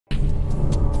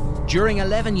During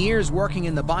 11 years working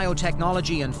in the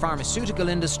biotechnology and pharmaceutical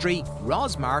industry,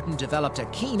 Roz Martin developed a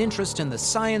keen interest in the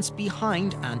science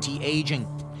behind anti-aging.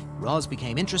 Roz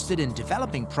became interested in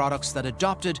developing products that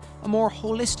adopted a more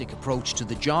holistic approach to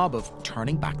the job of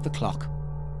turning back the clock.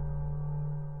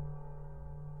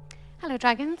 Hello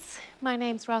Dragons, my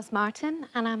name's Roz Martin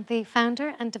and I'm the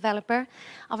founder and developer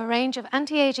of a range of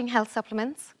anti-aging health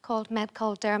supplements called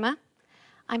MedColl Derma.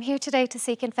 I'm here today to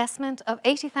seek investment of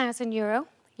 €80,000,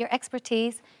 your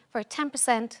expertise for a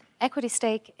 10% equity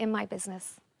stake in my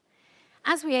business.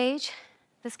 As we age,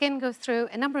 the skin goes through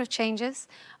a number of changes.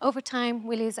 Over time,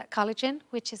 we lose our collagen,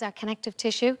 which is our connective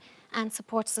tissue and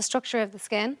supports the structure of the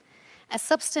skin. A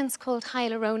substance called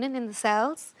hyaluronan in the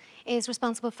cells is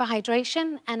responsible for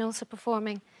hydration and also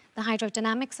performing the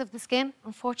hydrodynamics of the skin,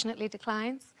 unfortunately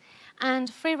declines.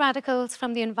 And free radicals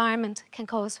from the environment can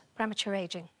cause premature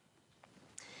aging.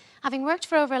 Having worked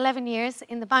for over 11 years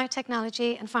in the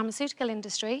biotechnology and pharmaceutical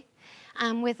industry,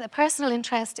 and with a personal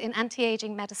interest in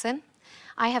anti-aging medicine,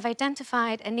 I have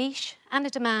identified a niche and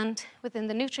a demand within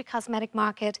the nutri-cosmetic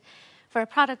market for a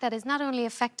product that is not only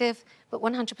effective, but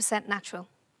 100% natural.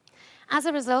 As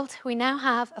a result, we now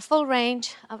have a full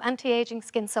range of anti-aging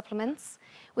skin supplements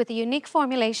with a unique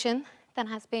formulation that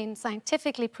has been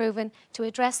scientifically proven to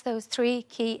address those three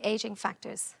key aging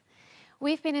factors.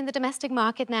 We've been in the domestic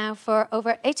market now for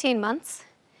over 18 months.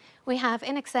 We have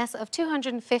in excess of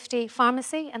 250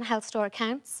 pharmacy and health store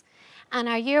accounts, and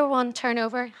our year one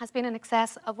turnover has been in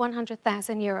excess of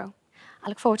 €100,000. I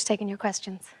look forward to taking your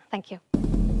questions. Thank you.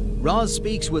 Roz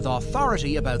speaks with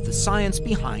authority about the science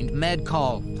behind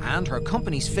MedColl, and her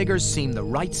company's figures seem the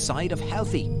right side of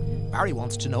healthy. Barry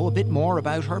wants to know a bit more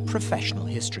about her professional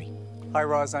history. Hi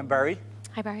Roz, I'm Barry.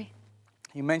 Hi Barry.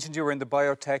 You mentioned you were in the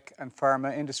biotech and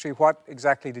pharma industry. What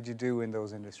exactly did you do in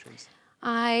those industries?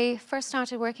 I first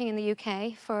started working in the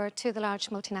UK for two of the large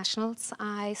multinationals.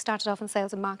 I started off in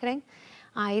sales and marketing.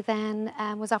 I then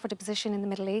was offered a position in the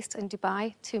Middle East, in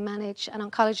Dubai, to manage an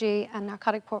oncology and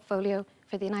narcotic portfolio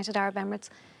for the United Arab Emirates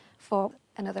for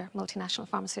another multinational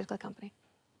pharmaceutical company.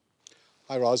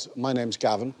 Hi Roz, my name's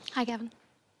Gavin. Hi Gavin.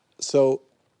 So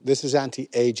this is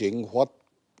anti-aging. What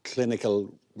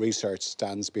clinical research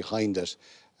stands behind it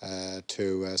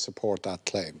to support that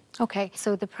claim? Okay,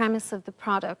 so the premise of the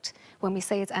product, when we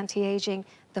say it's anti-aging,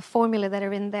 the formula that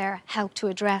are in there help to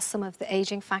address some of the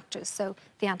aging factors. So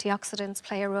the antioxidants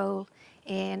play a role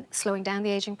in slowing down the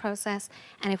aging process.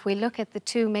 And if we look at the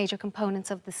two major components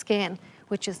of the skin,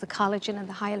 which is the collagen and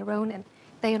the hyaluronan,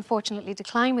 they unfortunately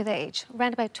decline with age.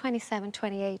 Around about 27,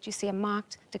 28, you see a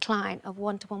marked decline of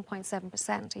 1 to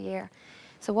 1.7% a year.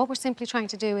 So what we're simply trying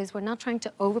to do is we're not trying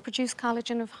to overproduce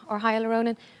collagen or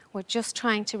hyaluronan, we're just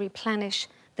trying to replenish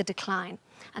the decline.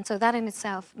 And so that in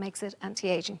itself makes it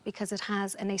anti-aging because it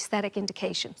has an aesthetic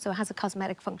indication, so it has a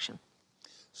cosmetic function.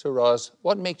 So Roz,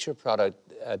 what makes your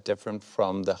product different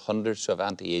from the hundreds of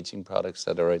anti-aging products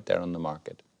that are out there on the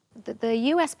market?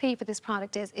 The USP for this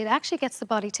product is it actually gets the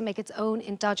body to make its own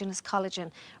endogenous collagen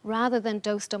rather than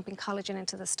dose dumping collagen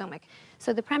into the stomach.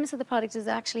 So the premise of the product is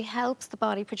it actually helps the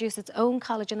body produce its own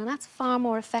collagen, and that's far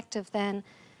more effective than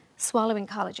swallowing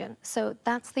collagen. So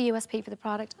that's the USP for the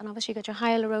product, and obviously you got your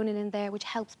hyaluronan in there, which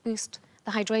helps boost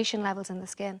the hydration levels in the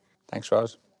skin. Thanks,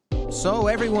 Roz. So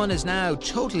everyone is now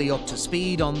totally up to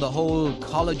speed on the whole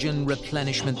collagen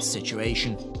replenishment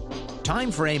situation.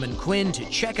 Time for Eamon Quinn to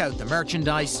check out the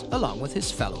merchandise along with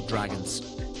his fellow Dragons.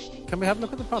 Can we have a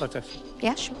look at the product, actually?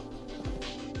 Yeah, sure.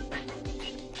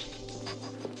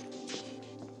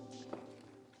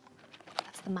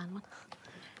 That's the man one.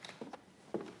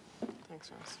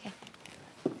 Thanks, Roz. Okay.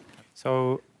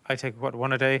 So I take, what,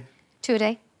 one a day? 2 a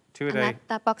day. 2 a and day.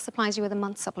 That box supplies you with a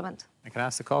month's supplement. I can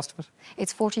ask the cost of it?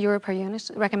 It's €40 per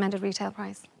unit, recommended retail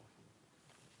price.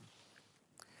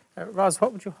 Roz,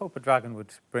 what would you hope a Dragon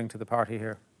would bring to the party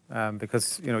here?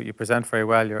 Because you know you present very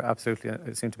well. You're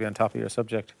absolutely seem to be on top of your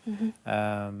subject.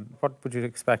 What would you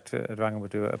expect a Dragon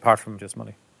would do apart from just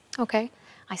money? Okay,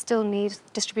 I still need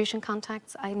distribution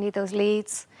contacts. I need those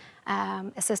leads,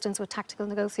 assistance with tactical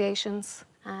negotiations,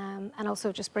 and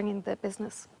also just bringing the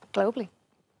business globally.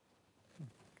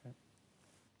 Okay.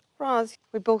 Roz,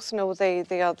 we both know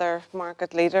the other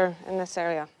market leader in this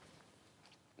area.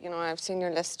 You know, I've seen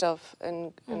your list of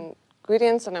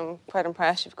ingredients and I'm quite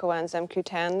impressed with coenzyme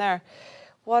Q10 there.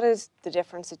 What is the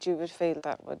difference that you would feel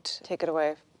that would take it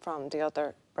away from the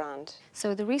other brand?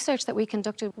 So the research that we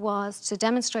conducted was to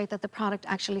demonstrate that the product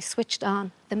actually switched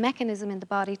on the mechanism in the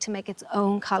body to make its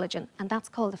own collagen, and that's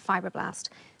called a fibroblast.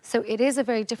 So it is a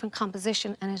very different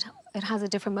composition and it has a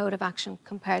different mode of action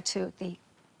compared to the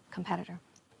competitor.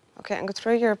 Okay, and go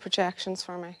through your projections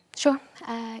for me. Sure.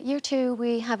 Year 2,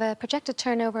 we have a projected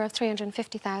turnover of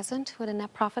 350,000 with a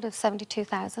net profit of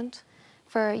 72,000.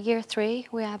 For year 3,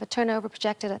 we have a turnover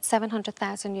projected at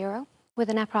 700,000 euro with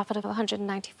a net profit of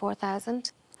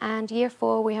 194,000. And year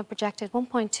 4, we have projected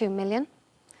 1.2 million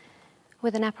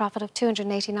with a net profit of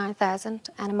 289,000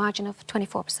 and a margin of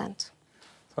 24%.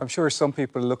 So I'm sure some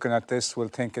people looking at this will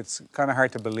think it's kind of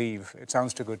hard to believe. It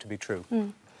sounds too good to be true.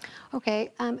 Okay,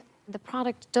 the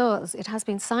product does. It has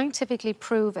been scientifically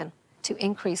proven to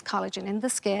increase collagen in the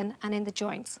skin and in the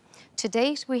joints. To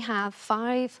date, we have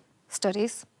 5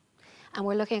 studies, and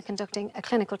we're looking at conducting a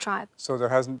clinical trial. So there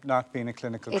hasn't not been a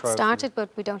clinical trial? It started, but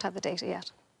we don't have the data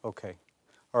yet. Okay.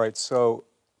 All right, so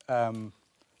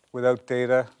without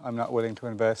data, I'm not willing to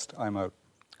invest, I'm out.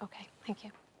 Okay, thank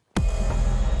you.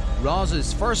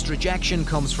 Roz's first rejection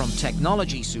comes from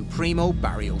technology supremo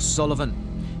Barry O'Sullivan.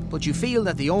 But you feel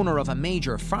that the owner of a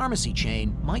major pharmacy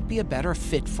chain might be a better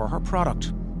fit for her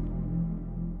product.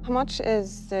 How much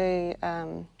is the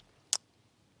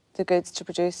goods to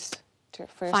produce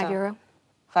for yourself? €5.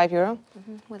 €5?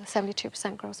 With a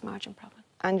 72% gross margin profit.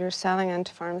 And you're selling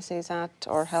into pharmacies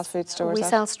or health food stores? We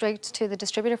sell straight to the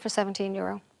distributor for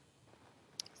 €17.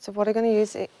 So what are you going to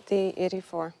use the 80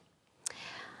 for?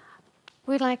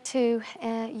 We'd like to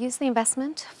use the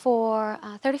investment for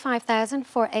 35,000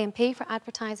 for A&P, for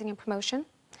advertising and promotion,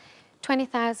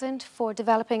 20,000 for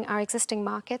developing our existing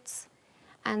markets,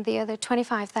 and the other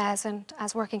 25,000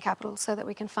 as working capital so that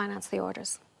we can finance the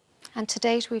orders. And to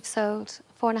date, we've sold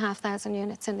 4,500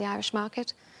 units in the Irish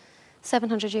market,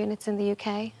 700 units in the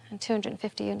UK, and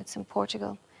 250 units in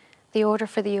Portugal. The order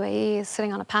for the UAE is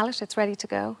sitting on a pallet, it's ready to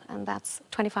go, and that's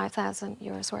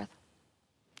 €25,000 worth.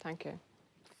 Thank you.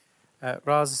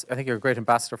 Roz, I think you're a great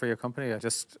ambassador for your company.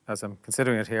 As I'm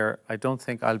considering it here, I don't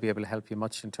think I'll be able to help you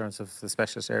much in terms of the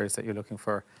specialist areas that you're looking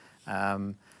for.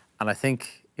 And I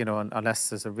think, you know, unless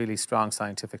there's a really strong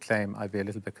scientific claim, I'd be a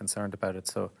little bit concerned about it.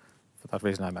 So for that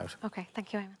reason, I'm out. Okay,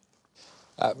 thank you,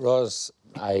 Eamon. Roz,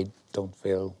 I don't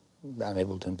feel I'm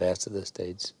able to invest at this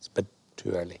stage. It's a bit too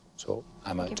early, so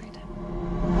I'm out. Thank you for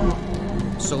your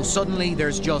time. So suddenly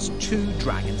there's just 2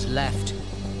 dragons left.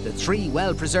 The 3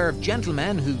 well-preserved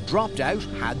gentlemen who dropped out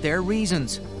had their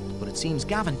reasons. But it seems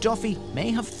Gavin Duffy may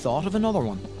have thought of another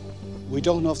one. We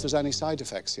don't know if there's any side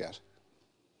effects yet.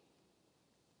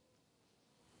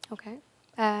 Okay.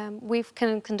 We've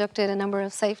conducted a number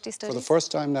of safety studies. For the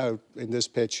first time now in this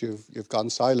pitch, you've gone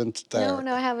silent there.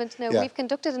 No, I haven't. No, Yeah. We've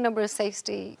conducted a number of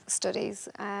safety studies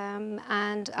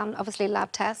and obviously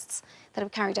lab tests that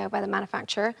have carried out by the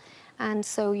manufacturer. And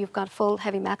so you've got full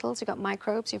heavy metals, you've got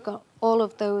microbes, you've got all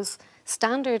of those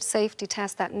standard safety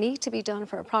tests that need to be done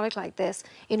for a product like this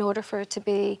in order for it to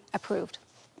be approved.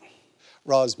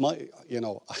 Roz,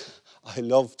 I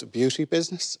love the beauty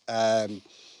business.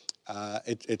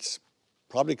 It's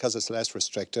probably because it's less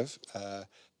restrictive.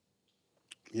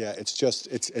 Yeah, it's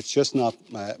just not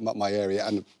my area,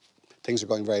 and things are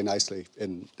going very nicely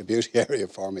in the beauty area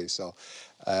for me. So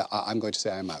I'm going to say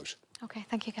I'm out. Okay,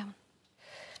 thank you, Gavin.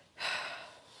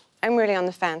 I'm really on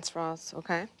the fence, Roz,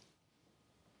 okay?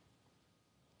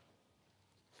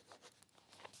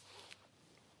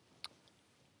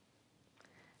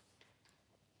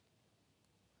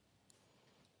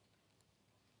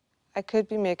 I could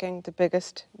be making the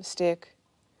biggest mistake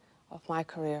of my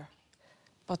career,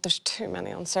 but there's too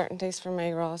many uncertainties for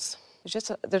me, Roz.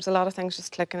 There's a lot of things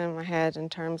just clicking in my head in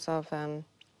terms of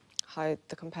how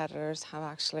the competitors have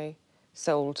actually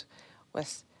sold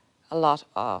with a lot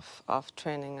of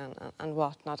training and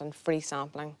whatnot and free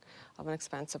sampling of an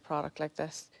expensive product like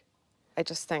this. I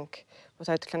just think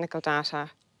without the clinical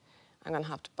data, I'm going to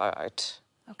have to bow out.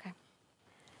 Okay.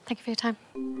 Thank you for your time.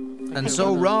 And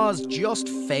so Roz just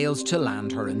fails to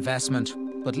land her investment,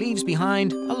 but leaves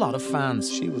behind a lot of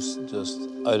fans. She was just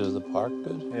out of the park,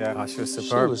 good. Yeah, Oh, she was She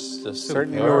superb. was just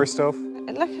certainly superb. lower stuff.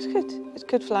 It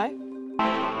could fly.